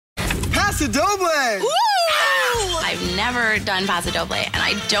Pasodoble! I've never done Pasodoble, and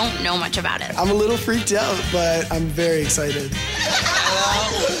I don't know much about it. I'm a little freaked out, but I'm very excited.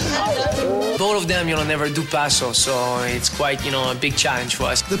 Both of them, never do paso, so it's quite, a big challenge for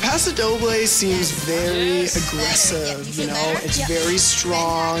us. The Pasodoble seems very aggressive, It's very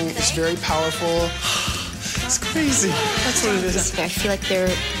strong, it's very powerful. It's crazy. That's what it is. I feel like they're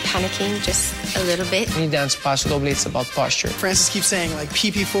panicking just a little bit. When you dance Pasodoble, it's about posture. Francis keeps saying,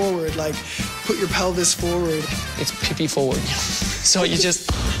 pee forward, put your pelvis forward. It's pee forward. So you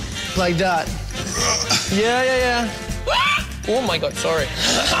just, like that. Yeah. Oh my God, sorry.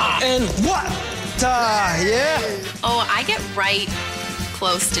 And what? Yeah. Oh, I get right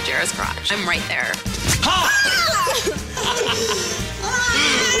close to Jera's crotch. I'm right there.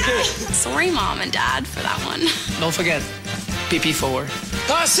 Okay. Sorry, Mom and Dad, for that one. Don't forget, pee forward.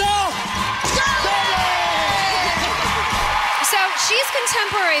 Paso! So she's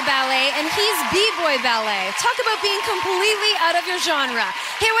contemporary ballet and he's b-boy ballet. Talk about being completely out of your genre.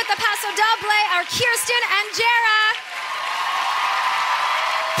 Here with the Pasodoble are Kirsten and Jera.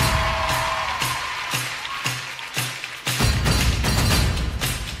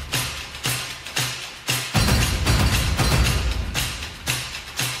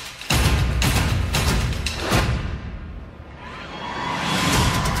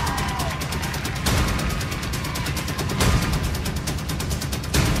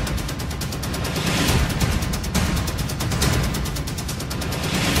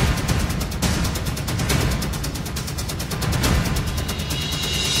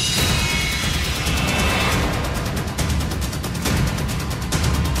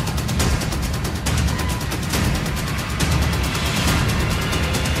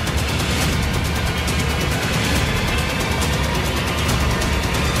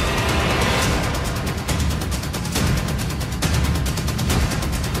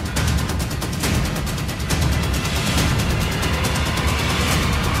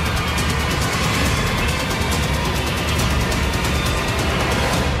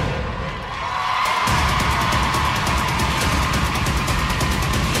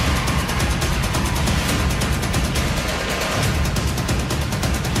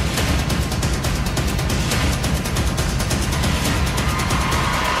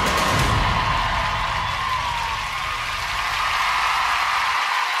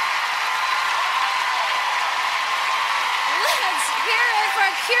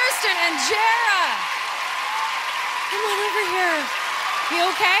 Kirsten and Jera. Come on over here. You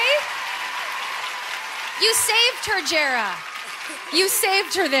okay? You saved her, Jera. You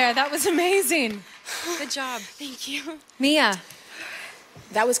saved her there. That was amazing. Good job. Thank you. Mia.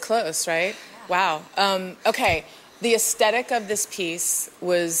 That was close, right? Wow. Okay. The aesthetic of this piece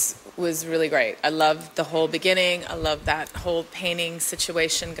was really great. I loved the whole beginning. I loved that whole painting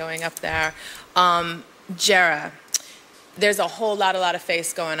situation going up there. Jera, there's a whole lot of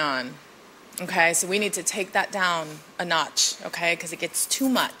face going on. Okay, so we need to take that down a notch, okay, because it gets too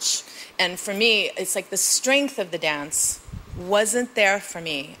much. And for me, it's like the strength of the dance wasn't there for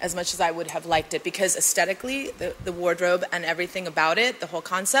me as much as I would have liked it, because aesthetically, the wardrobe and everything about it, the whole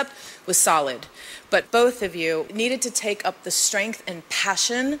concept, was solid. But both of you needed to take up the strength and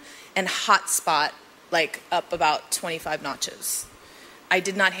passion and hot spot, like up about 25 notches. I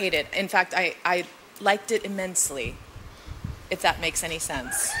did not hate it. In fact, I liked it immensely, if that makes any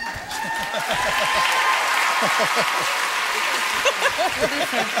sense. Does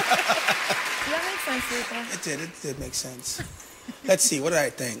that make sense, Luther? It did make sense. Let's see, what did I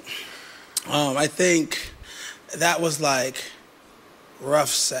think? I think that was like rough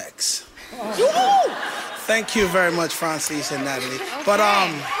sex. Thank you very much, Francis and Natalie. Okay. But